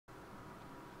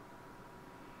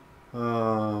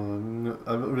No,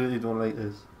 I really don't like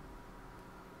this.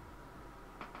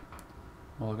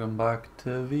 Welcome back to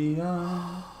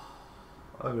VR.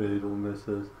 I really don't miss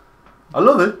this. I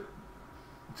love it.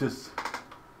 Just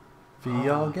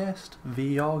VR guest.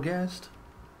 VR guest.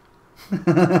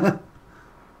 Prepare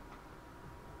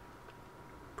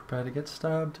to get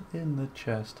stabbed in the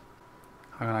chest.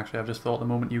 Hang on, actually, I've just thought the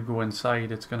moment you go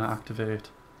inside, it's going to activate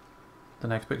the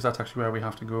next bit, because that's actually where we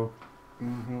have to go.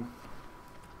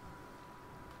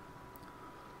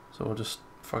 So we'll just,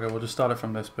 fuck it, we'll just start it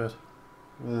from this bit.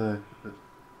 if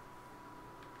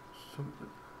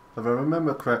I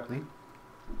remember correctly,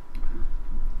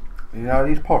 you know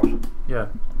these pots? Yeah.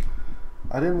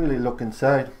 I didn't really look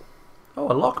inside. Oh,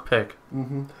 a lockpick.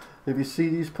 If you see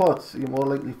these pots, you more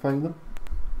likely find them.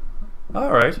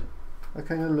 Alright. I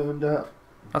kind of learned that.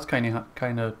 That's kind of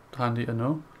handy to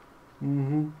know.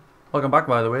 Welcome back,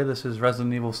 by the way. This is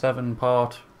Resident Evil 7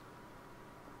 part...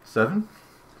 7?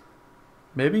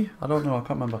 Maybe? I don't know, I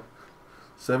can't remember.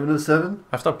 7 or 7?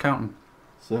 I've stopped counting.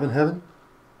 7 heaven?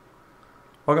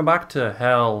 Welcome back to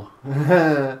hell.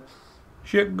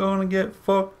 Shit gonna get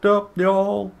fucked up,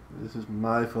 y'all. This is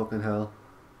my fucking hell.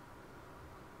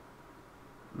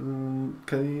 Can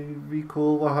you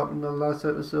recall what happened in the last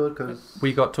episode? Cause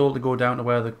We got told to go down to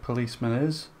where the policeman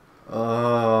is.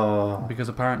 Oh. Because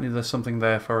apparently there's something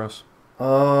there for us.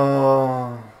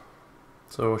 Oh.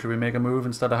 So should we make a move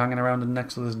instead of hanging around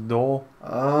next to this door?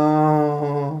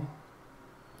 Oh.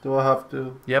 Do I have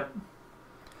to? Yep.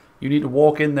 You need to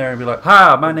walk in there and be like,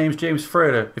 "Hi, my name's James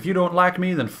Frater. If you don't like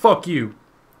me, then fuck you."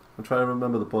 I'm trying to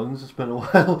remember the puns. It's been a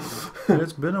while.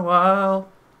 It's been a while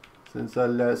Since I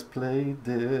last played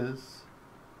this.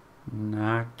 And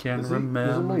I can For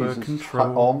remember some reason, his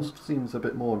controls. arms seems a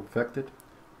bit more infected.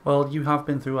 Well, you have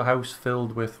been through a house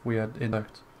filled with weird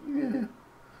insects. Yeah.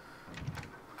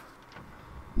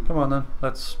 Come on then,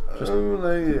 let's I just... don't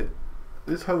like it.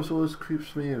 This house always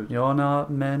creeps me out. You're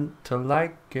not meant to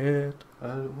like it. I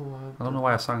don't I don't know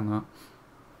why I sang that.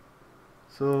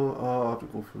 So, I have to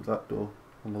go through that door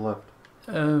on the left.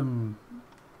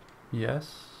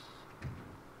 Yes.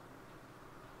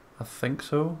 I think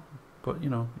so. But, you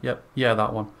know, yep. Yeah,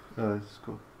 that one. Let's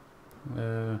go.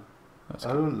 That's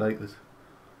I don't like this.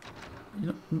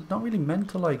 You're not really meant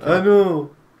to like it. I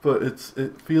know, but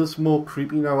it feels more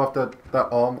creepy now after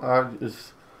that arm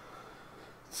is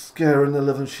scaring the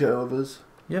living shit out of us.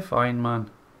 You're fine, man.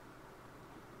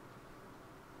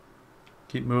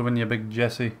 Keep moving, you big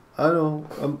Jesse. I know.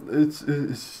 It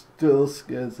still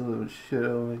scares the living shit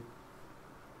out of me.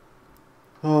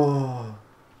 Oh,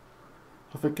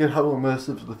 I forget how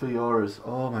immersive the VR is.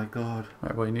 Oh my god.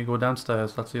 Right, well, you need to go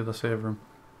downstairs. That's the other save room.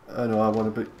 I know. I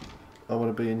want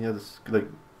to be in here. Like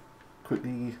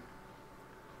quickly.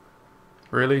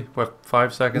 Really? What,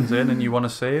 5 seconds in and you want to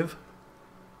save?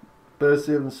 Better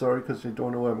save than sorry, because you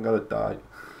don't know where I'm gonna die.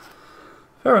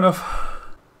 Fair enough.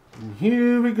 And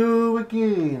here we go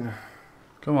again.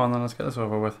 Come on then, let's get this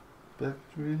over with. Back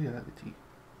to reality.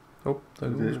 Oh, there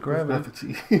goes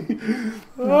gravity.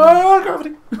 Ah,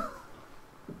 gravity.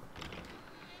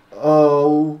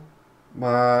 Oh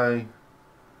my. Is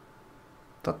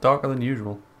that darker than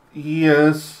usual?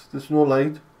 Yes, there's no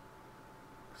light.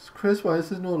 Chris, why is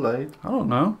there no light? I don't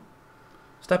know.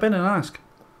 Step in and ask.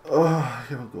 Oh,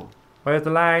 here we go. Where's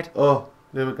the light? Oh,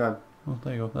 there we go. Oh,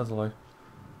 there you go. There's the light.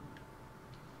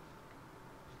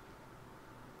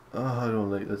 Oh, I don't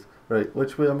like this. Right,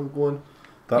 which way am I going?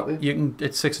 That way? You can.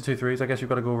 It's 6 or 2 3s. I guess you've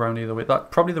got to go around either way.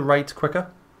 That probably the right's quicker.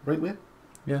 Right way?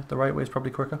 Yeah, the right way is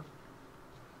probably quicker.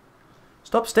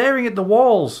 Stop staring at the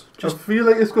walls. Just feel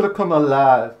like it's gonna come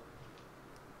alive.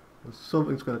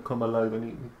 Something's gonna come alive and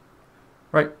eat me.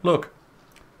 Right. Look.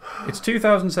 It's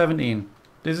 2017.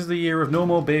 This is the year of no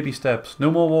more baby steps. No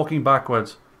more walking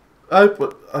backwards.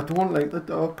 But I don't like the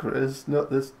dark, Chris. Not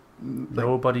this. Like,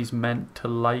 Nobody's meant to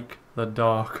like the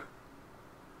dark.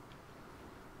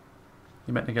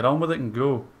 You're meant to get on with it and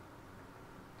go.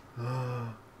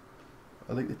 I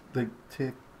like to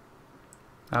take.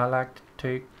 I like to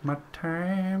take my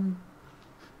time.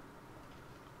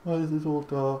 Why is this all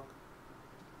dark?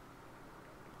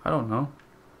 I don't know.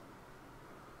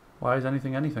 Why is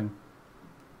anything anything?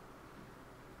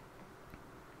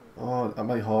 Oh, and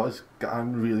my heart is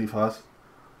going really fast.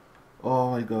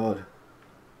 Oh my god.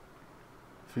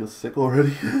 I feel sick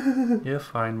already. You're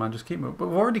fine, man. Just keep moving. But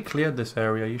we've already cleared this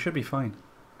area. You should be fine.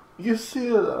 You see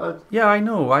that? Yeah, I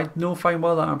know. I know fine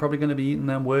well that I'm probably going to be eating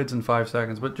them words in 5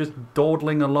 seconds. But just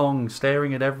dawdling along,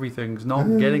 staring at everything's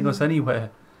not getting us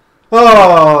anywhere.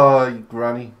 Oh, you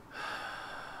granny.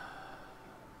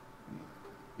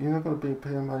 You're not going to be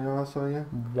paying my ass, are you?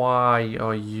 Why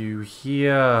are you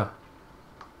here?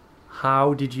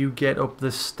 How did you get up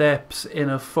the steps in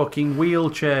a fucking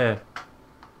wheelchair?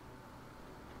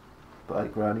 Bye,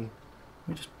 Granny.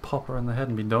 We just pop her in the head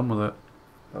and be done with it.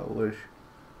 I wish.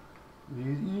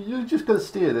 You just gotta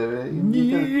stay there.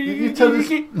 You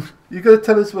gotta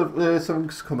tell us what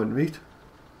something's coming, right?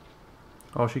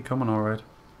 Oh, she coming alright.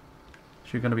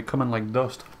 She's gonna be coming like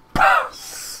dust.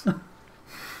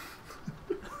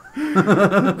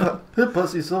 Her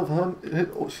pussy's so haunted.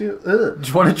 Do you Do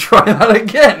you want to try that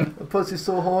again? Her pussy's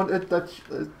so haunted that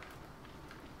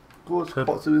goes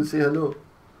pops her and say hello.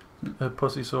 Her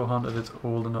pussy's so haunted it's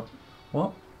holding up.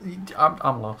 What?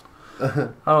 I'm lost.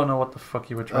 I don't know what the fuck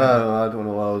you were trying to do. I don't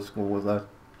know where I was going with that.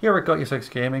 Here at Got Your Sex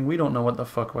Gaming, we don't know what the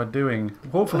fuck we're doing.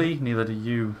 Hopefully, neither do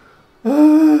you.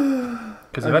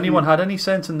 Because if anyone had any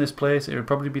sense in this place, it would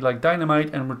probably be like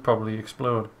dynamite and would probably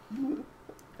explode.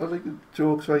 I like the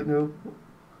jokes right now.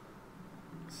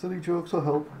 Silly jokes will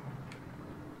help.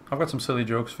 I've got some silly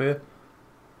jokes for you.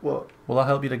 What? Will that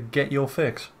help you to get your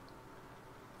fix?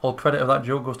 All credit of that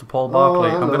joke goes to Paul Barkley.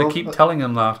 I'm going to keep telling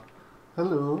him that.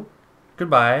 Hello.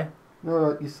 Goodbye.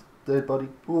 No, he's dead, buddy.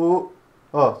 Oh,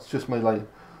 it's just my line.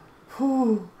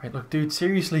 Right, look, dude,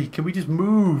 seriously, can we just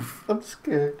move? I'm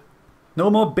scared. No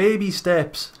more baby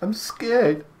steps. I'm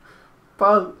scared.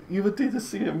 Pal, you would do the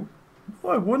same. No,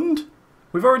 I wouldn't.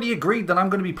 We've already agreed that I'm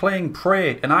going to be playing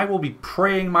Prey, and I will be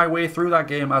praying my way through that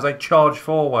game as I charge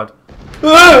forward.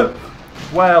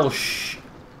 Well,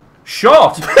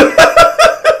 shot!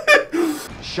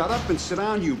 Shut up and sit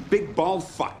down, you big bald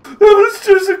fuck. That was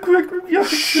just a quick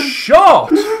reaction. Shot!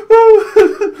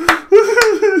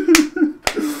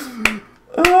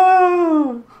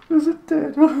 Oh, is it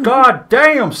dead? God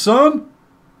damn, son!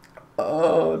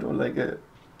 Oh, I don't like it.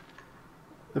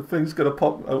 The thing's gonna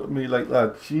pop out of me like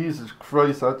that. Jesus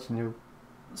Christ, that's new.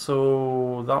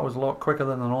 So, that was a lot quicker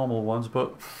than the normal ones,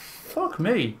 but fuck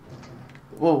me.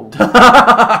 Whoa.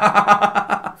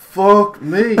 Fuck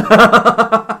me.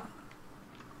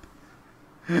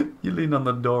 You lean on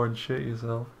the door and shit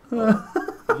yourself.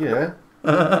 Yeah.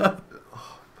 Oh,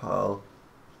 pal.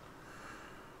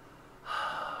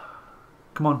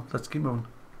 Come on, let's keep moving.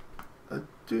 I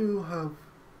do have...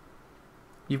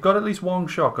 You've got at least one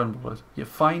shotgun bullet. You're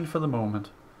fine for the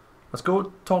moment. Let's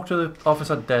go talk to the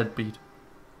officer Deadbeat.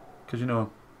 Because, you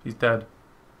know, he's dead.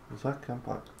 Is that camp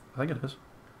back? I think it is.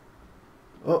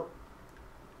 Oh.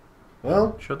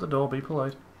 Well. Shut the door, be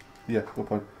polite. Yeah, good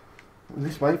point. At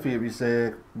least my theory's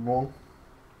wrong.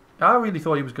 I really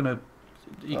thought he was going to...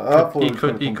 He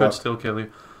could still kill you.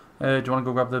 Do you want to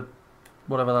go grab the...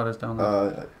 whatever that is down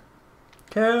there?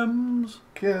 Chems.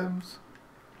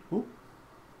 Ooh.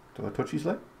 Do I touch his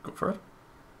leg? Go for it.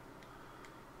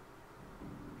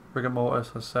 Rigor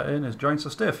mortis has set in. His joints are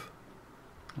stiff.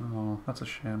 Oh, that's a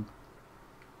shame.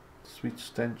 Sweet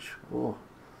stench. Oh.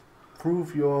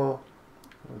 Prove you're...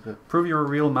 What is it? Prove you're a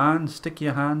real man. Stick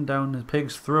your hand down the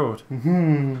pig's throat.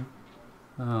 Mm-hmm.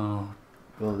 Oh.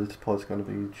 Well, this pod's gonna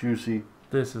be juicy.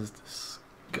 This is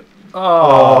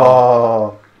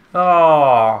Oh.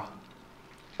 Oh.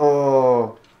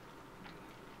 Oh.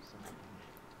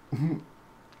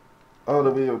 All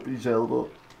the way up his elbow.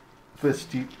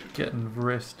 Fist deep. Getting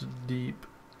wrist deep.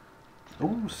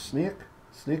 Oh, snake.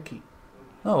 Snaky.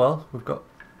 Oh well, we've got...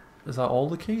 Is that all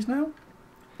the keys now?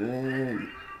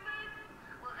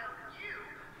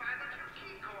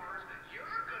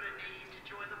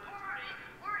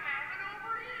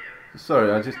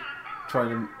 Sorry, I just trying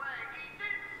to...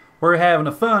 We're having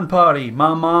a fun party.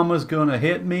 My mama's gonna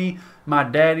hit me. My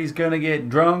daddy's gonna get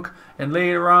drunk. And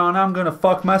later on, I'm gonna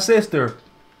fuck my sister.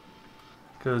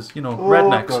 Because, you know,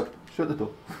 rednecks. God. Shut the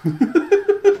door.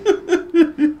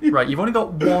 Right, you've only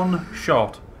got one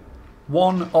shot.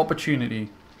 One opportunity.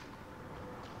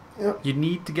 Yep. You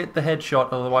need to get the headshot,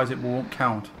 otherwise it won't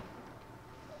count.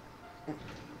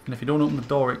 And if you don't open the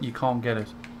door, you can't get it.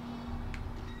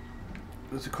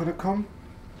 Is it gonna come?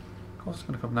 Of course it's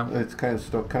gonna come now. It's kind of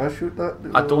stuck. Can I shoot that?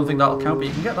 I don't think that'll count, but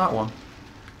you can get that one.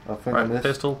 I think I Right, missed.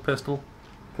 pistol.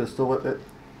 Pistol with it.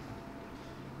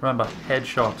 Remember,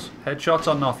 headshots. Headshots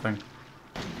are nothing.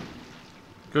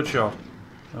 Good shot.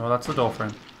 Oh, that's the door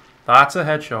frame. That's a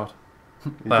headshot.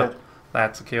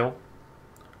 That's a kill.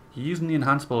 You're using the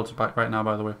enhanced bullets right now,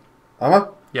 by the way. Am I?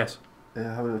 Yes.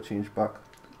 Yeah, how will I change back?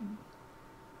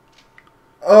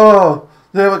 Oh!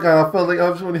 There we go. I felt like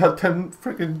I've only had 10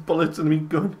 freaking bullets in me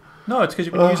gun. No, it's because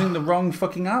you've been using the wrong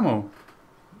fucking ammo.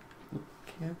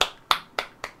 Okay.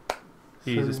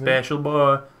 He's a special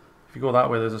boy. If you go that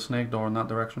way, there's a snake door in that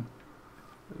direction.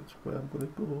 That's where I'm gonna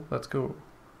go. Let's go.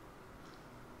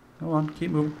 Go on,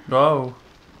 keep moving. Go.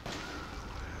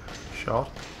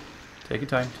 Shot. Take your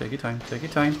time, take your time, take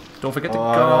your time. Don't forget to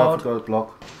I guard. forgot to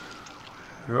block.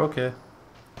 You're okay.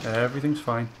 Everything's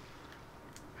fine.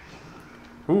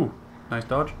 Ooh, nice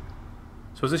dodge.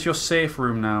 So is this your safe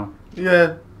room now?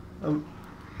 Yeah.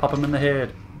 Pop him in the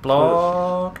head.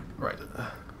 Block. Right.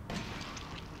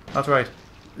 That's right.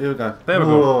 Here we go. There we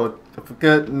go. I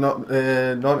forget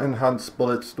non-enhanced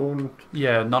bullets. Don't.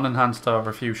 Yeah, non-enhanced are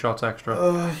a few shots extra.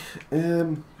 Got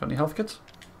any health kits?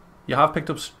 You have picked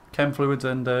up chem fluids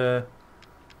and a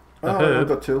herb. I've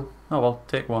got 2. Oh well,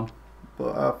 take one.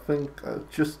 But I think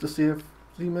just to save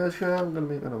the measure, I'm gonna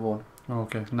make another one.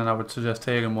 Okay, and then I would suggest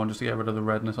taking one just to get rid of the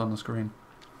redness on the screen.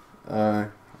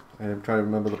 I'm trying to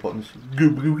remember the buttons.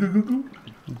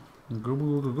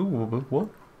 What?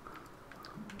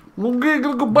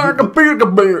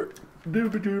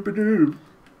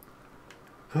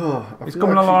 It's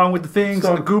coming along with the things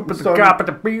and the goop and the gap and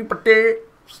the beep.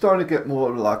 Starting to get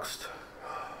more relaxed.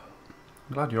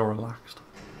 I'm glad you're relaxed.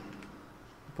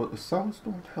 But the sounds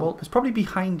don't help. Well, it's probably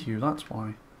behind you, that's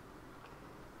why.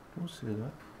 Don't say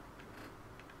that.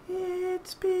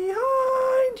 It's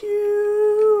behind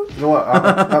you. You know what?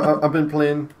 I've been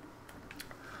playing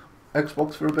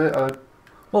Xbox for a bit.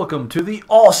 Welcome to the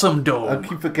awesome I dome.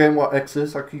 keep forgetting what X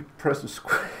is. I keep pressing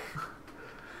square.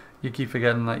 You keep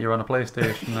forgetting that you're on a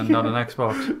PlayStation and not an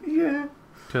Xbox. Yeah.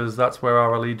 Because that's where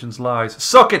our allegiance lies.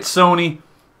 Suck it, Sony!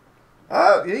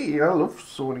 Yeah, I love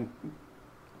Sony.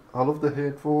 I love the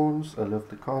headphones. I love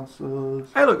the consoles.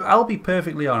 Hey, look, I'll be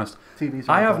perfectly honest. TVs.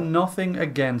 I have nothing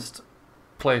against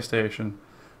PlayStation.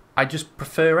 I just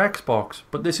prefer Xbox.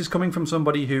 But this is coming from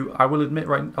somebody who, I will admit,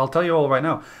 I'll tell you all right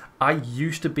now, I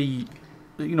used to be,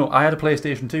 I had a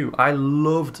PlayStation 2. I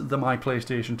loved my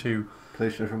PlayStation 2.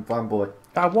 PlayStation fanboy.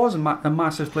 I was a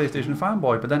massive PlayStation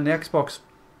fanboy, but then the Xbox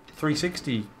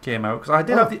 360 came out because I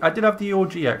did have the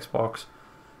OG Xbox.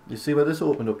 You see where this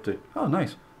opened up to? Oh,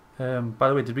 nice. By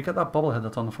the way, did we get that bobblehead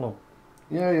that's on the floor?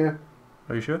 Yeah.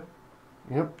 Are you sure?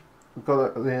 Yep. We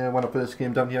got it when I first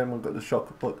came down here, and we got the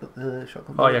shotgun.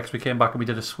 Oh yeah, because we came back and we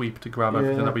did a sweep to grab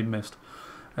everything that we missed.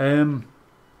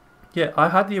 Yeah, I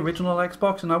had the original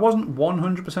Xbox and I wasn't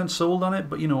 100% sold on it,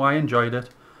 but I enjoyed it.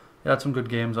 It had some good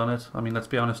games on it. I mean, let's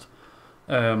be honest.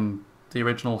 The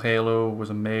original Halo was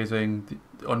amazing.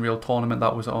 The Unreal Tournament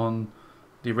that was on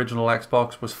the original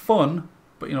Xbox was fun,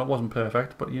 but it wasn't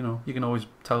perfect. But you can always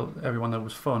tell everyone that it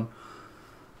was fun.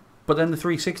 But then the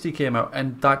 360 came out,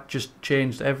 and that just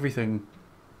changed everything.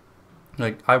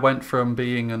 Like, I went from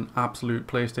being an absolute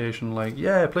PlayStation,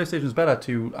 PlayStation's better,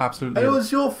 to absolutely. It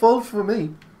was your fault for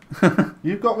me.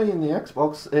 You got me in the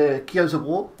Xbox, Gears of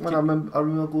War. When I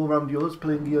remember going around yours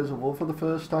playing Gears of War for the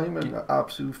first time, and I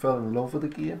absolutely fell in love with the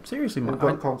game. Seriously, man. I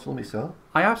got a console myself.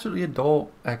 I absolutely adore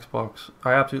Xbox.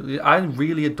 I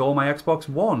really adore my Xbox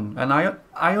One, and I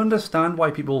understand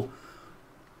why people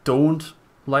don't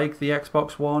like the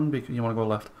Xbox One. Because you want to go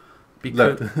left.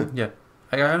 Because yeah,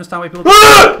 I understand why people.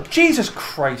 Jesus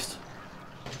Christ!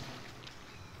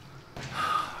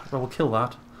 Well, we'll kill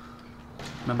that.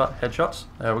 Remember, headshots?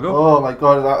 There we go. Oh my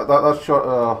god, that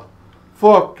shot.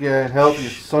 Fuck yeah, help you,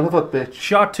 son of a bitch.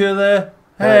 Shot to the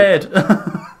head.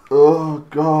 Oh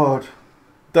god.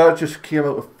 That just came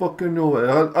out of fucking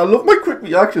nowhere. I love my quick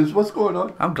reactions. What's going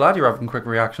on? I'm glad you're having quick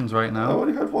reactions right I now.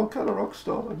 only had one can of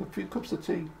Rockstar and a few cups of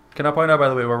tea. Can I point out, by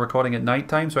the way, we're recording at night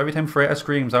time, so every time Frater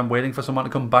screams, I'm waiting for someone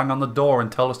to come bang on the door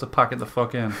and tell us to pack it the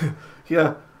fuck in.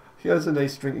 Yeah, here's a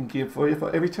nice drinking game for you.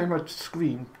 Every time I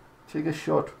scream, take a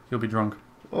shot. You'll be drunk.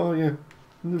 Oh yeah.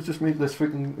 Let's just make this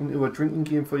freaking into a drinking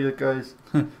game for you guys.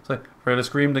 It's like, Frater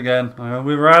screamed again.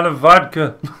 We ran out of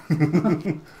vodka.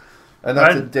 And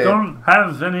that's a dead. I don't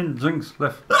have any drinks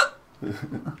left.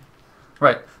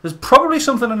 Right. There's probably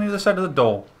something on the other side of the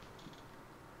door.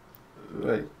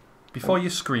 Right. Before you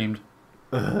screamed.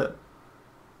 Do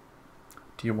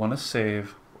you want to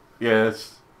save?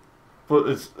 Yes. But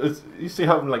it's you see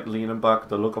how I'm like leaning back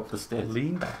to look up the stairs.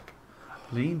 Lean back.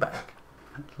 Lean back.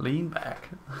 Lean back.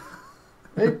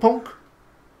 Hey punk,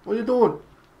 what are you doing?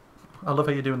 I love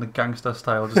how you're doing the gangster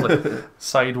style, just like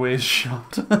sideways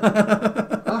shot.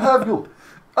 I have you.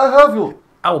 I have you.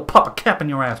 I will pop a cap in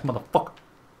your ass, motherfucker.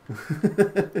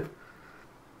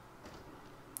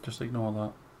 Just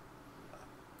ignore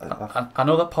that. I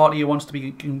know that part of you wants to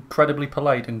be incredibly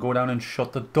polite and go down and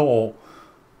shut the door.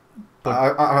 But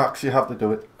I actually have to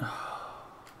do it.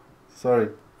 Sorry.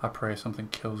 I pray something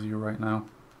kills you right now.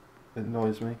 It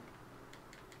annoys me.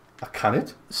 Can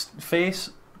it?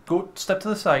 Go step to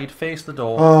the side, face the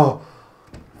door. Oh,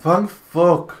 thank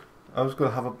fuck. I was going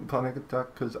to have a panic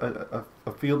attack because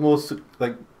I feel more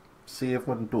safe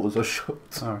when doors are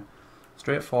shut. Alright.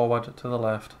 Straight forward to the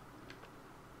left.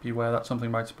 Beware that something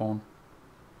might spawn.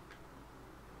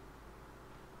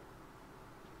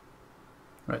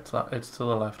 Right, it's to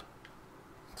the left.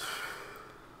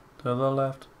 To the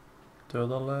left. To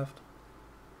the left.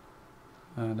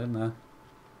 And in there.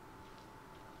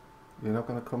 You're not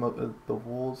going to come out of the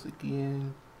walls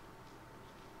again.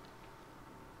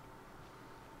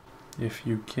 If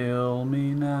you kill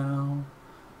me now,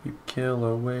 you kill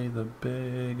away the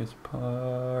biggest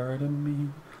part of me.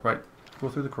 Right, go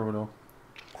through the corridor.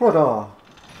 Corridor!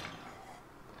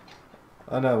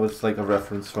 I know it's like a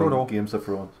reference from Corridor. Games of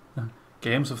Thrones.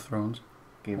 Games of Thrones.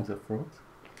 Games of Thrones.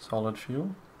 Solid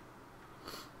fuel.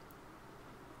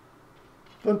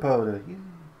 Gunpowder, yeah.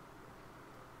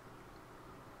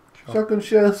 Shot. Shotgun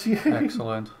shells, yeah.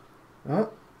 Excellent. Huh?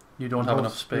 You don't have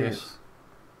enough space.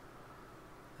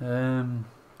 What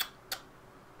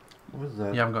was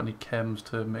that? You haven't got any chems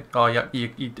to make. Oh, yeah,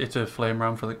 it's a flame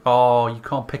round for the. Oh, you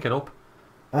can't pick it up.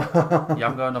 You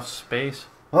haven't got enough space.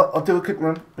 Oh, I'll do a quick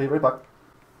run. Be right back.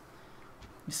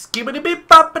 Skibbity bip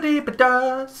boppity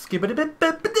ba skibbity bip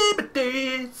bippity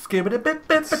bippity skibbity bip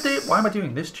bippity. Why am I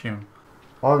doing this tune?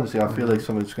 Honestly, I feel like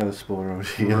someone's going to spawn around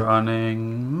here.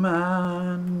 Running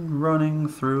man, running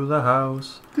through the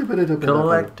house,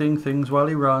 collecting things while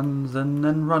he runs, and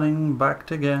then running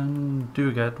back again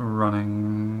to get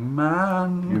running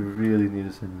man. You really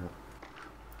need to sing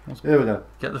that. Here we go.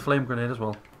 Get the flame grenade as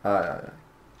well. Aye.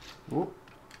 Oh.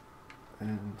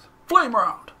 And Flame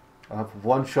round! I have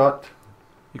one shot.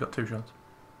 You got 2 shots.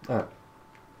 Alright.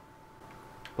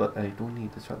 But I don't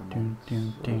need this at the moment. Yeah,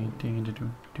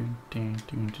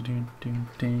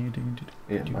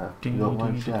 man. You got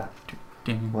one shot.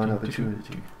 One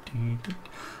opportunity.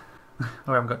 Oh,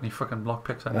 I haven't got any fucking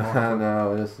blockpicks anymore.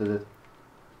 No, I just did it.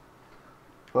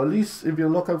 Well, at least if you're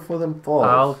looking for them balls.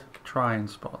 I'll try and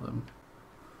spot them.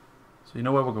 So you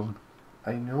know where we're going.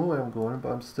 I know where I'm going, but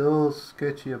I'm still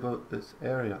sketchy about this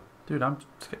area. Dude, I'm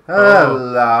scared.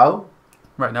 Hello!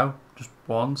 Right now, just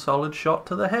one solid shot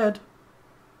to the head.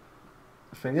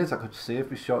 The thing is, I could save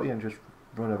my shotty and just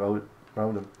run around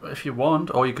him. If you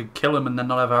want, or you could kill him and then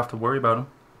not ever have to worry about him.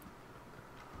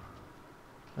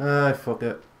 Ah, fuck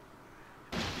it.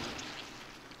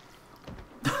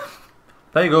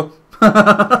 There you go.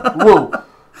 Whoa!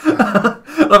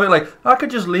 Love it, like, I could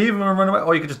just leave him and run away,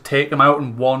 or you could just take him out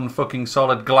in one fucking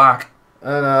solid glack.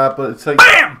 But it's like...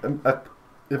 BAM!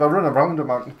 If I run around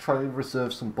him, I can try to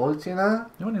reserve some bullets, you know?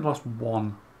 You only lost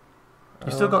 1.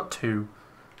 You still got 2.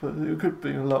 But it could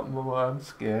be a lot more, I'm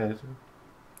scared.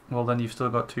 Well, then you've still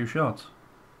got 2 shots.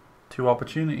 2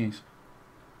 opportunities.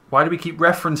 Why do we keep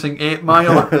referencing 8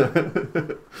 Mile?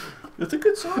 It's a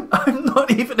good song. I'm not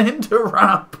even into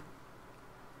rap.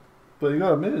 But you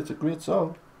gotta admit, it's a great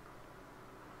song.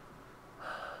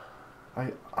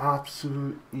 I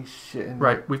absolutely shitting.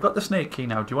 Right, we've got the snake key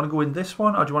now. Do you want to go in this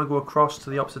one, or do you want to go across to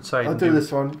the opposite side? I'll do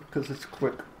this one, because it's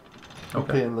quick.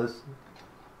 Okay. Painless.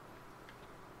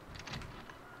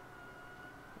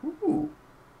 Ooh.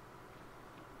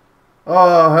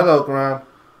 Oh, hello, Gran.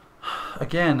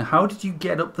 Again, how did you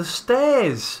get up the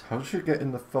stairs? How did you get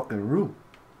in the fucking room?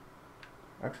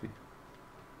 Actually.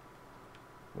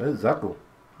 Where does that go?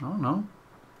 I don't know.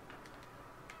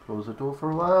 Close the door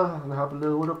for a while and have a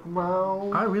little look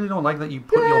around. I really don't like that you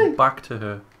put your back to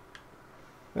her.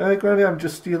 Hey, Granny, I'm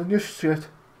just stealing your shit.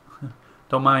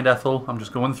 Don't mind, Ethel. I'm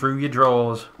just going through your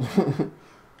drawers.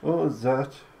 What was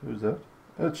that? Who's that?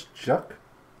 That's Jack.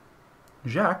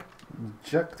 Jacques?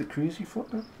 Jack the Crazy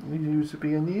Fucker. He used to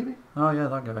be a Navy. Oh, yeah,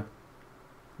 that guy.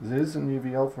 There's a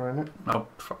Navy Alpha in it. Oh,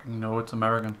 fucking no, it's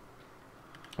American.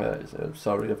 I'm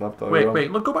sorry if I've got it Wait, wrong.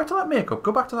 wait, look, go back to that makeup.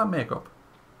 Go back to that makeup.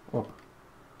 Oh.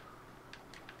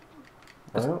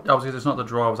 Obviously, it's not the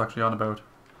drawer I was actually on about.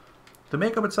 The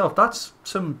makeup itself, that's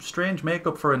some strange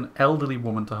makeup for an elderly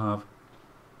woman to have.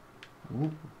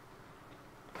 Ooh.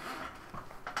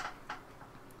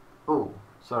 Oh,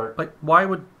 sorry. Like, why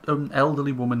would an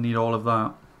elderly woman need all of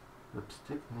that?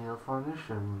 Lipstick, nail varnish,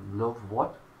 and love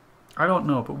what? I don't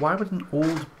know, but why would an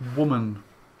old woman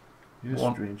You're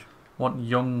strange. want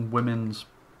young women's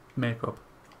makeup?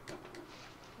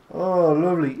 Oh,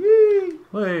 lovely. Yee!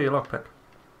 Hey, lockpick.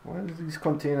 Why do these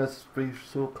containers be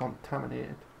so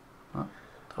contaminated? Huh?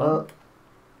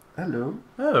 Hello.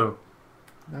 Oh.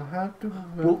 Now how do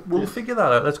I... We'll figure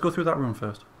that out. Let's go through that room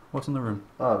first. What's in the room?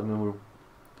 Oh, no.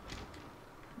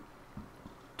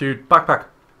 Dude, backpack.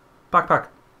 Backpack.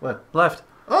 Where? Left.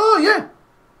 Oh, yeah!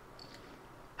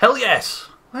 Hell yes!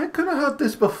 I could have had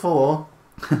this before.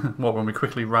 What, when we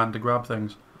quickly ran to grab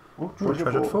things? Oh, Oh,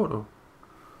 treasured photo.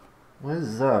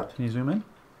 Where's that? Can you zoom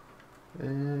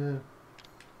in?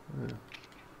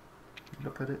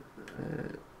 Look at it.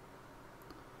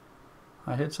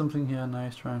 I hit something here.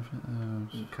 Nice. Try and...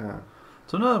 Okay.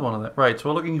 So another one of that. Right, so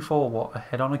we're looking for what? A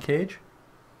head on a cage?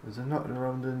 Is it not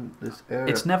around in this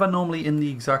area? It's never normally in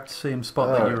the exact same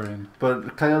spot that you're in. But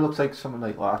it kind of looks like something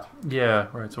like that. Yeah,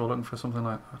 right, so we're looking for something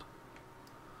like that.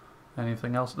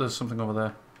 Anything else? There's something over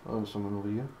there. Oh, something over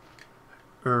here.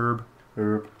 Herb.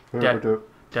 Herb.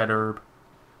 Dead herb.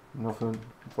 Nothing.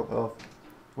 Fuck off.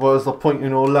 What is the point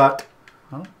in all that?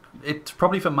 Huh? It's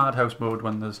probably for Madhouse mode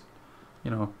when there's,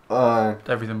 you know,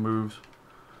 everything moves.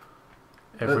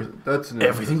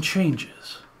 Everything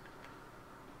changes.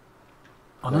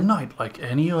 On a night like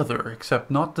any other,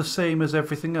 except not the same as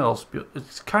everything else.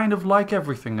 It's kind of like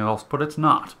everything else, but it's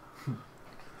not.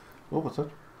 Oh, what's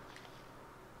that?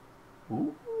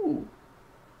 Ooh.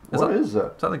 Is What is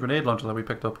that? Is that the grenade launcher that we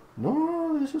picked up?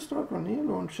 No, this is not a grenade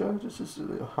launcher. This is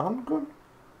a handgun.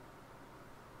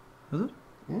 Is it?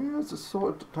 Yeah, it's a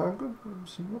sort of handgun. I've never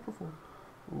seen that before.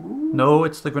 Ooh. No,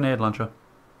 it's the grenade launcher.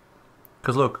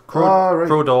 Because look,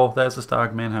 crow door, there's the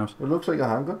Stag main house. It looks like a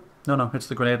handgun. No, it's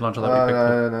the grenade launcher that we picked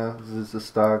up. No, this is the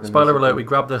Stag. Spoiler alert, we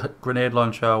grabbed the grenade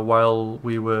launcher while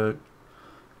we were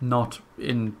not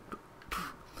in...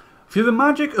 Through the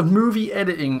magic of movie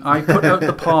editing, I put out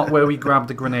the part where we grabbed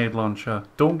the grenade launcher.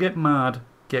 Don't get mad,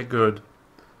 get good.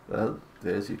 Well,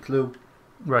 there's your clue.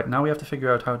 Right, now we have to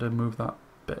figure out how to move that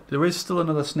bit. There is still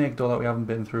another snake door that we haven't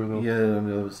been through, though. Yeah, on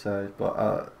the other side, but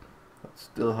I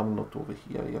still haven't looked over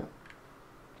here yet.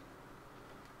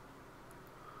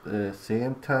 The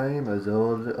same time as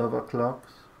all the other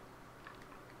clocks.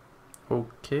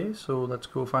 Okay, so let's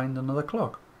go find another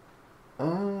clock.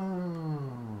 Oh.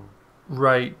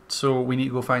 Right, so we need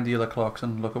to go find the other clocks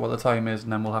and look at what the time is,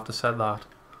 and then we'll have to set that.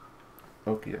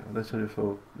 Okay, let's head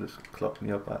for this clock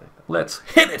nearby. Let's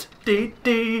hit it! Dee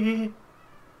dee!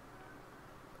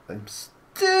 I'm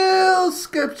still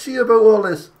sketchy about all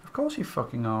this. Of course you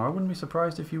fucking are. I wouldn't be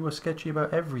surprised if you were sketchy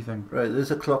about everything. Right, there's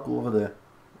a clock over there.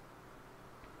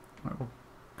 Right, well,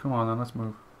 come on then, let's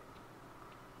move.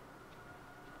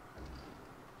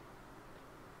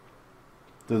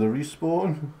 Do they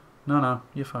respawn? No,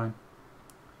 you're fine.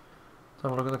 Let's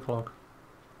have a look at the clock.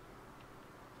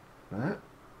 Right.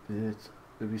 If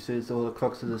you say all the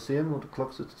clocks are the same, all the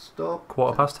clocks are stop.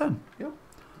 10:15. Yep.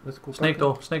 Let's go Snake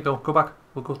door, go back.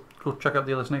 We'll go check out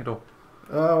the other snake door.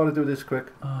 Oh, I want to do this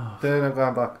quick. Oh, Then I'm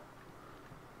going back.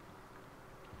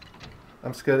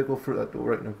 I'm scared to go through that door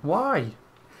right now. why?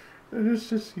 It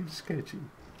just seems sketchy.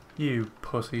 You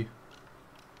pussy.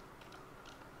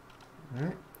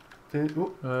 Right.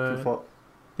 Too far.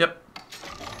 Yep.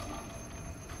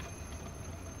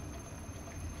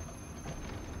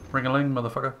 Ring-a-ling,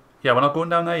 motherfucker. Yeah, we're not going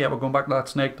down there yet. We're going back to that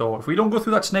snake door. If we don't go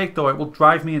through that snake door, it will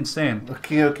drive me insane.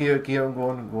 Okay. I'm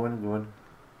going.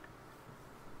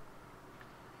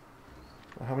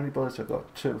 How many bullets I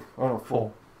got? 2. Oh no,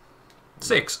 4.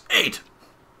 6, 8.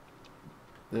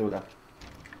 There we go.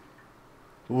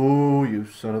 Oh, you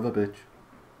son of a bitch.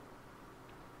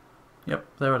 Yep,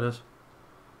 there it is.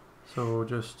 So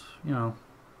just, you know.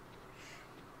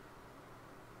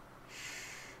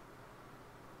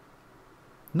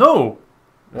 No!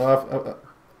 No,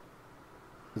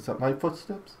 is that my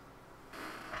footsteps?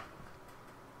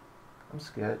 I'm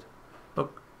scared.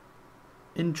 Look,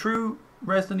 in true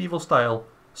Resident Evil style,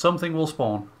 something will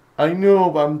spawn. I know,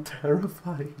 but I'm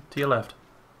terrified. To your left.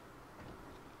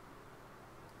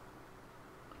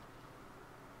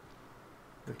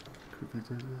 Could we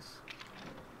do this?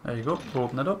 There you go,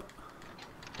 open it up.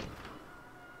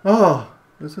 Oh,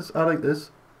 I like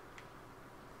this.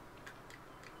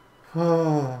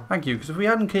 Oh, Thank you, because if we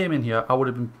hadn't came in here, I would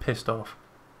have been pissed off.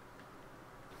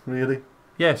 really?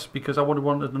 Yes, because I would have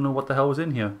wanted to know what the hell was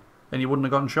in here. And you wouldn't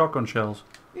have gotten shotgun shells.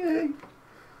 Yay!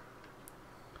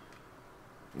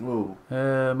 Whoa.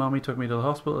 Mommy took me to the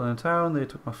hospital in town. They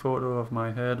took my photo of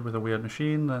my head with a weird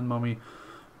machine. Then Mommy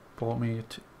bought me a...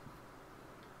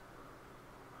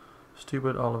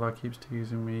 Stupid Oliver keeps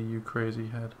teasing me, you crazy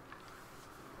head.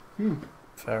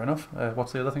 Fair enough.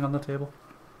 What's the other thing on the table?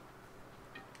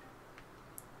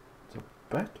 It's a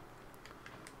bat.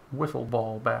 Wiffle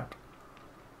ball bat.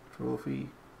 Trophy.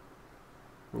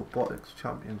 Robotics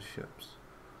Championships.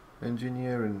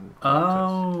 Engineering.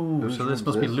 Oh, Whose so this room's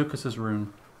must be this? Lucas's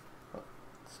room.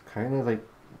 It's kind of like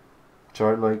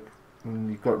childlike.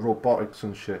 And you've got robotics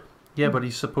and shit. Yeah, but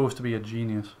he's supposed to be a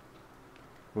genius.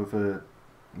 With a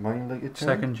mind like a child.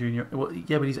 Second junior. Well,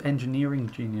 yeah, but he's engineering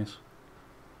genius.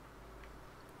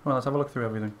 Well, let's have a look through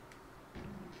everything.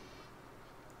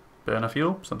 Burner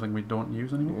fuel, something we don't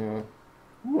use anymore.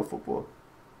 Yeah. Ooh, a football.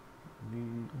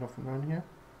 Need nothing around here.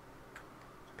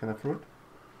 Can I throw it?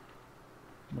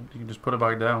 You can just put it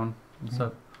back down.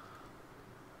 Instead.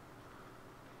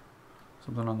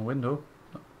 Something on the window.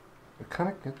 I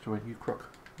can't get to it, you crook.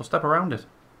 Well, step around it.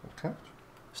 I can't.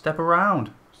 Step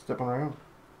around. Stepping around.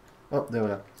 Oh, there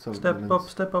we are. So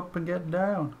Step up and get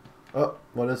down. Oh,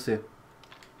 what is it?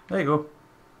 There you go.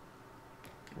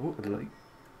 Oh, a light.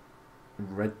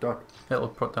 Red dot. It'll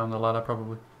put down the ladder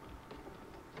probably.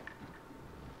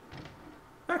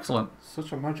 Excellent.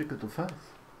 Such a magical device.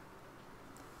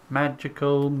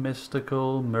 Magical,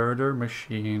 mystical murder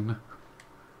machine.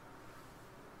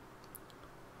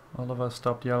 Oliver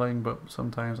stopped yelling, but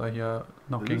sometimes I hear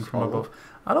knocking Who's from Oliver? above.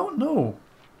 I don't know.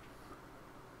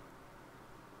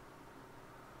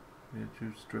 Yeah,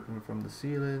 juice dripping from the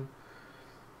ceiling.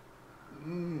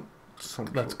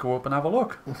 Let's go up and have a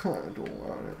look. I don't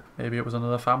want it. Maybe it was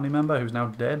another family member who's now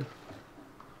dead.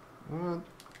 I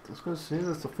was going to say,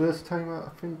 that's the first time I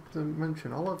think they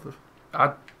mention Oliver.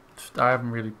 I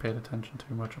haven't really paid attention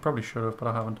too much. I probably should have, but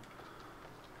I haven't.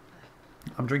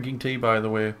 I'm drinking tea, by the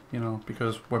way, you know,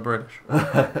 because we're British.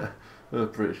 We're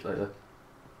British like that.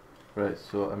 Right,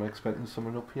 so I'm expecting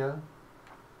someone up here.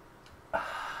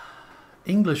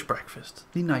 English breakfast,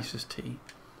 the nicest tea.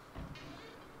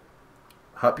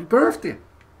 Happy birthday!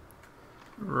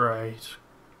 Right.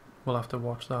 We'll have to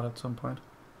watch that at some point.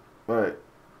 Right.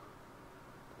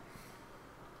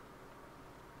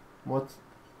 What?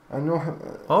 I know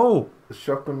Oh! a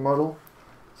shotgun model,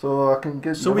 so I can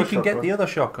get. So we can get shotgun. the other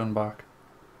shotgun back.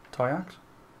 Toyax?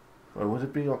 Or would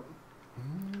it be up?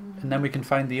 And then we can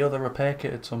find the other repair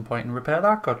kit at some point and repair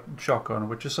that shotgun,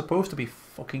 which is supposed to be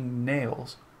fucking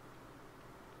nails.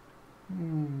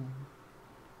 I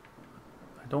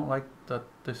don't like that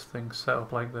this thing's set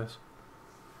up like this.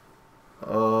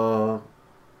 Huh?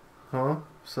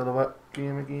 Silhouette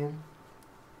game again?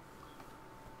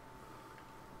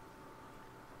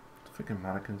 Freaking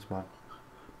mannequins, man.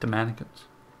 The mannequins.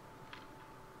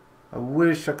 I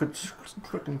wish I could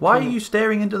freaking. Why are you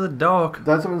staring into the dark?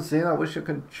 That's what I'm saying. I wish I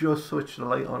could just switch the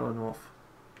light on and off.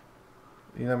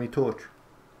 You know me torch.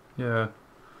 Yeah.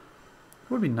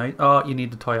 Would be nice. Oh, you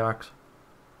need the toy axe.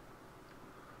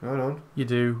 No, I don't. You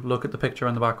do. Look at the picture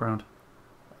in the background.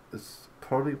 It's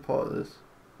probably part of this.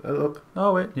 Look.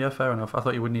 Oh wait, yeah, fair enough. I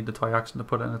thought you would need the toy axe to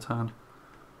put it in its hand.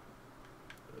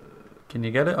 Can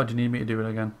you get it, or do you need me to do it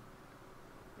again?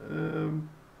 Oh,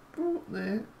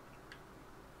 there.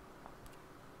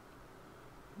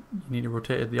 You need to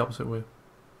rotate it the opposite way.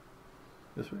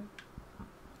 This way.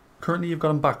 Currently, you've got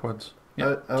them backwards.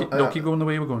 Yeah. Keep going the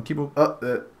way you were going. Keep going.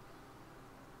 There.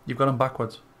 You've got them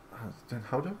backwards. Then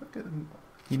how do I get them?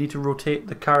 You need to rotate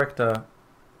the character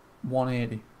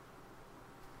 180.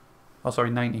 Oh, sorry,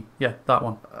 90. Yeah, that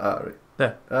one. Right.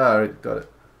 There. Right, got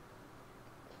it.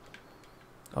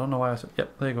 I don't know why I said.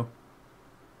 Yep, there you go.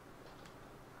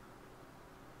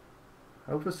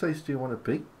 How precise do you want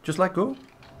to be? Just let go.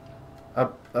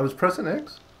 I was pressing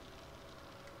X.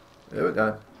 There we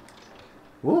go.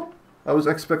 Whoa! I was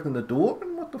expecting the door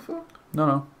open. What the fuck?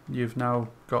 No. You've now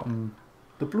gotten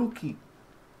the blue key.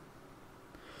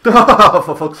 For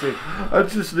fuck's sake! I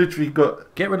just literally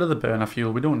got. Get rid of the burner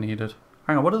fuel. We don't need it.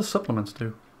 Hang on. What do the supplements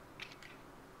do?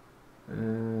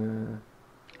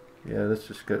 Yeah, let's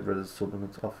just get rid of the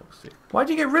supplements. Oh fuck's sake! Why'd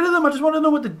you get rid of them? I just want to know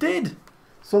what they did.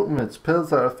 Supplements, pills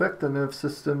that affect the nerve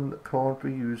system can't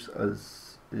be used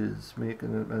as is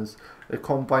making it as it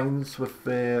combines with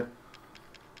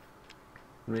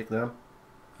make them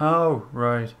Oh,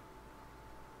 right.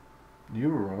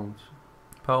 neurons,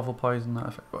 Powerful poison that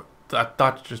affect.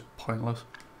 That's just pointless.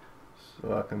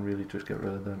 so I can really just get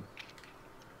rid of them.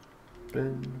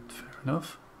 Bin Fair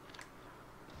enough.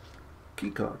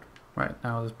 keycard. Right,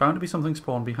 now there's bound to be something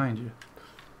spawned behind you.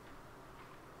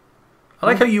 I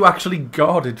like how you actually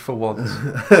guarded for once.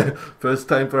 First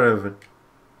time for everything.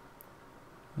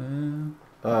 Uh,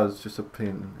 Oh, it's just a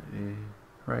painting.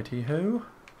 Righty-ho.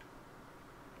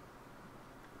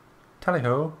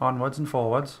 Tally-ho, onwards and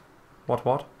forwards.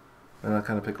 What? And I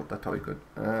kind of pick up that toy good.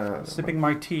 Sipping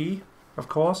my tea, of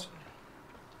course.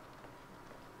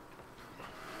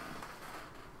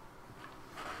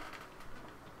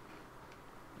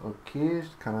 Okay,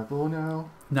 can I go now?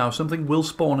 Now, something will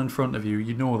spawn in front of you.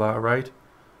 You know that, right?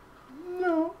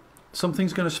 No.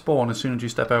 Something's going to spawn as soon as you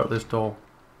step out of this door.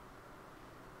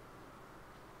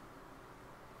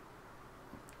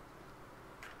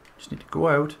 Just need to go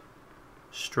out,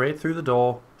 straight through the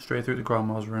door, straight through the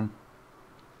grandma's room.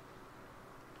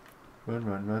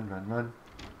 Run.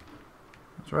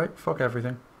 That's right, fuck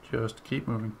everything. Just keep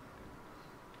moving.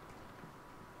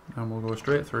 And we'll go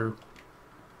straight through.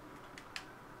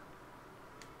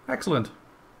 Excellent.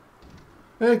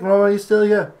 Hey, Grandma, are you still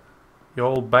here? The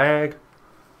old bag.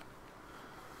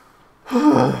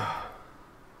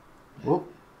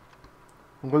 Whoop.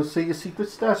 I'm going to see your secret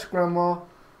stash, Grandma.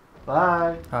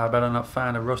 Bye. I better not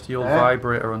find a rusty old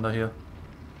vibrator under here.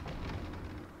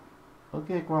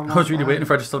 Okay, Grandma. I was really waiting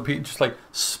for her to still just like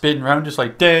spin round, just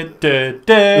like dead, dead,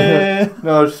 dead.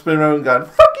 No, I was spinning around and going,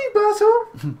 fuck you,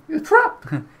 Basil! You're trapped!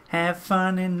 Have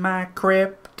fun in my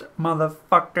crypt,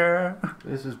 motherfucker.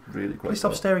 This is really quite Please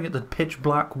stop bad. staring at the pitch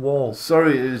black wall.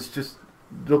 Sorry, it's just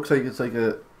looks like it's like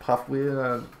a pathway and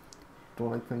I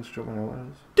don't like things jumping out at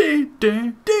us. Dee,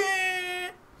 dee, dee.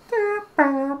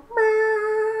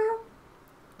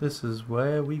 This is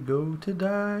where we go to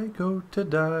die, go to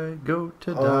die, go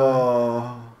to die.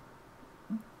 Oh.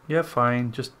 Yeah,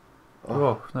 fine, just... Oh.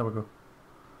 Oh, there we go.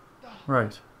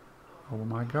 Right. Oh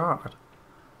my god.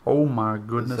 Oh my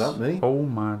goodness. Is that me? Oh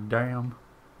my damn.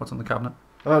 What's in the cabinet?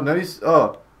 Oh, now you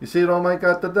see it? Oh my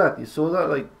god, did that? You saw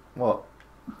that, like, what?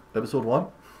 Episode 1?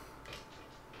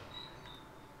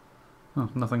 Oh,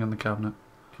 nothing in the cabinet.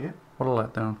 Okay. What a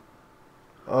letdown.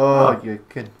 Oh, you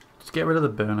kid. Just get rid of the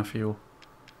burner fuel.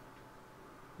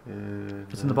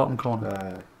 It's in the bottom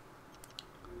corner.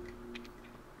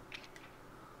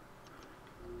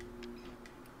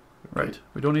 Right,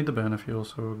 we don't need the burner fuel,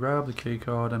 so grab the key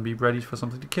card and be ready for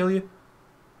something to kill you.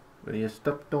 Will you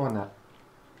stop doing that?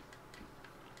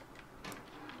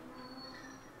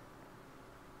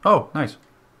 Oh, nice.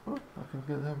 Oh, I can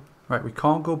get them. Right, we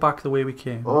can't go back the way we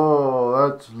came. Oh,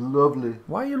 that's lovely.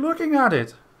 Why are you looking at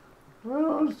it?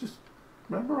 Well, I was just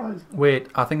memorizing. Wait,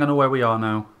 I think I know where we are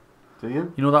now. Do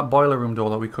you? You know that boiler room door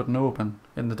that we couldn't open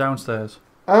in the downstairs?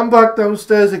 I'm back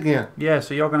downstairs again. Yeah,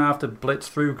 so you're going to have to blitz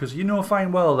through because you know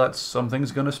fine well that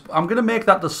something's going to... I'm going to make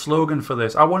that the slogan for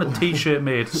this. I want a t-shirt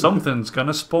made. Something's going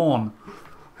to spawn.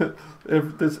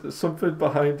 There's something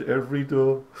behind every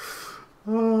door.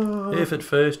 Oh. If at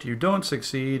first you don't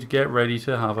succeed, get ready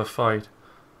to have a fight.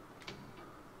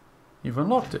 You've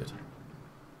unlocked it.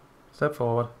 Step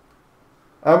forward.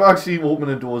 I'm actually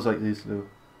opening doors like this now.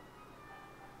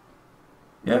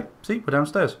 Yeah, see, we're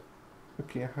downstairs.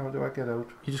 Okay, how do I get out?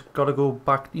 You just got to go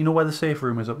back. You know where the safe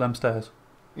room is, up them stairs?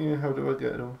 Yeah, how do I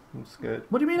get out? I'm scared.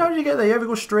 What do you mean, how did you get there? You ever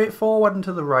go straight forward and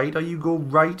to the right, or you go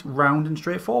right, round and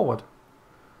straight forward?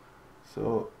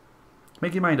 So...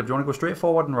 Make your mind up. Do you want to go straight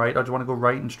forward and right, or do you want to go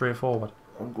right and straight forward?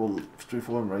 I'm going straight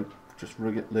forward and right. Just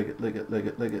rig it, leg it, leg it, leg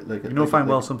it, leg it, leg it. You know fine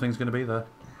well something's going to be there.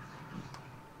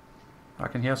 I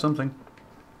can hear something.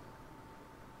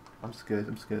 I'm scared,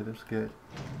 I'm scared, I'm scared.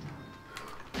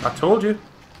 I told you.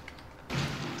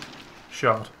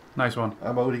 Shot. Nice one.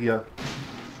 I'm out of here.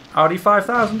 Audi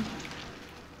 5000.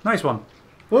 Nice one.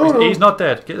 Oh, He's not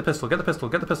dead. Get the pistol, get the pistol,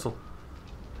 get the pistol.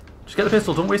 Just get the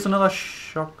pistol, don't waste another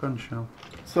shotgun shell.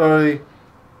 Sorry.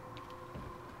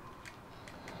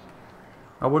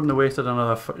 I wouldn't have wasted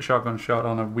another shotgun shot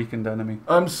on a weakened enemy.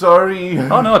 I'm sorry.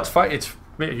 Oh no, it's fine. It's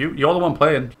you're the one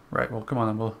playing. Right, well come on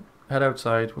then, we'll head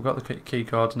outside. We've got the key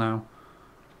cards now.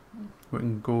 We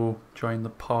can go join the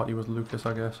party with Lucas,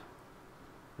 I guess.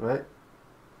 Right.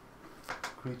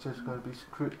 Creatures gotta be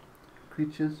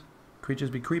creatures. Creatures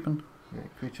be creeping. Yeah,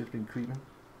 creatures been creeping.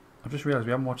 I've just realised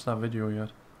we haven't watched that video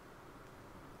yet.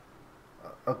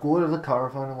 I'll go to the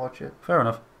caravan and watch it. Fair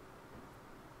enough.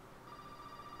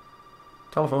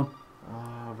 Telephone.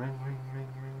 Ring, ring, ring, ring,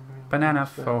 ring. Banana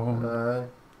phone.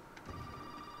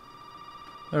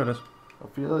 There it is. I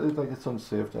feel like it's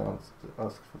unsafe to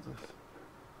ask for this.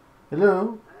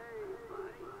 Hello?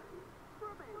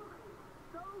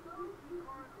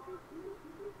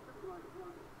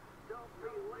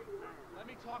 Let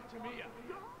me talk to Mia.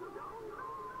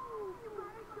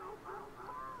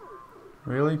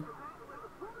 Really?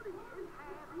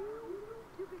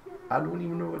 I don't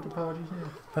even know what the party's here.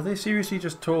 Have they seriously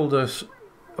just told us,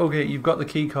 okay, you've got the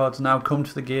key cards now, come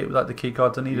to the gate that the key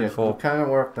cards are needed for? We can't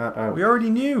work that out. We already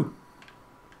knew.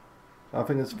 I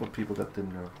think it's for people that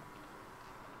didn't know.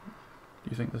 Do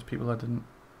you think there's people that didn't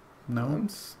know? I'm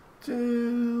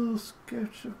still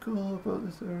skeptical about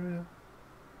this area.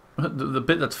 The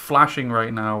bit that's flashing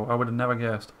right now, I would have never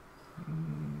guessed.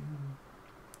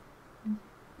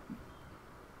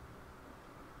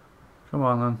 Come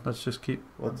on then, let's just keep...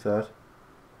 What's that?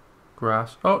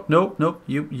 Grass. Oh, no, no,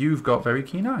 you've got very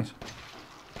keen eyes.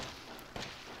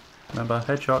 Remember,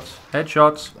 headshots,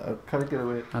 headshots. I can't get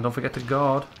away. And don't forget to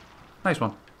guard. Nice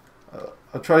one.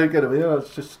 I tried to get away, I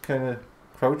was just kind of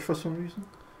crouched for some reason.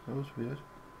 That was weird.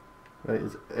 Right,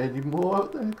 is there any more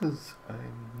out there? Because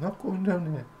I'm not going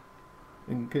down there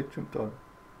and get jumped on.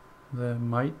 There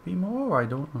might be more, I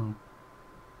don't know.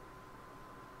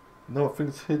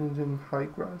 Nothing's hidden in high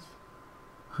grass.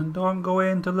 And don't go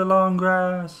into the long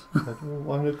grass. I don't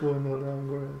want to go in the long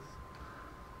grass.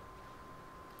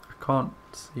 I can't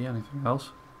see anything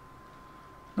else.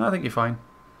 No, I think you're fine.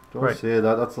 Don't Right. say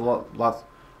that, that's a lot.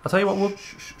 I'll tell you what, we'll...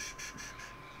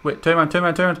 Wait, turn around.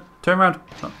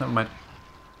 Oh, never mind.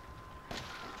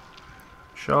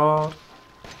 Shot.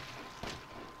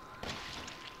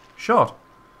 Shot.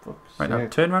 Fuck's Right now,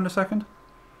 sake. turn around a second.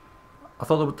 I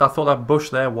thought that bush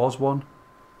there was one.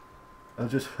 I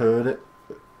just heard it.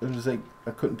 It was like,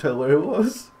 I couldn't tell where it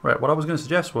was. Right, what I was going to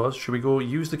suggest was, should we go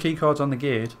use the key cards on the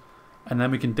gate, and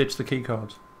then we can ditch the key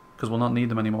cards? Because we'll not need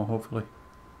them anymore, hopefully.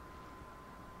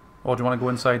 Or do you want to go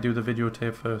inside, do the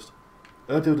videotape first?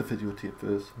 I'll do the videotape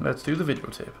first. Let's do the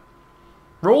videotape.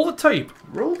 Roll the tape!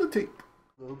 Roll the tape.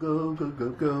 Go, go, go, go, go.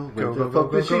 Go, Where go, the go,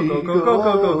 fuck go, is she? go, go, go,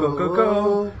 go, go, go, go,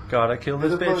 go. Gotta kill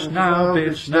this bitch now,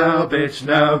 bitch now, bitch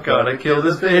now. Gotta kill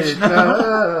this bitch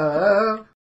now.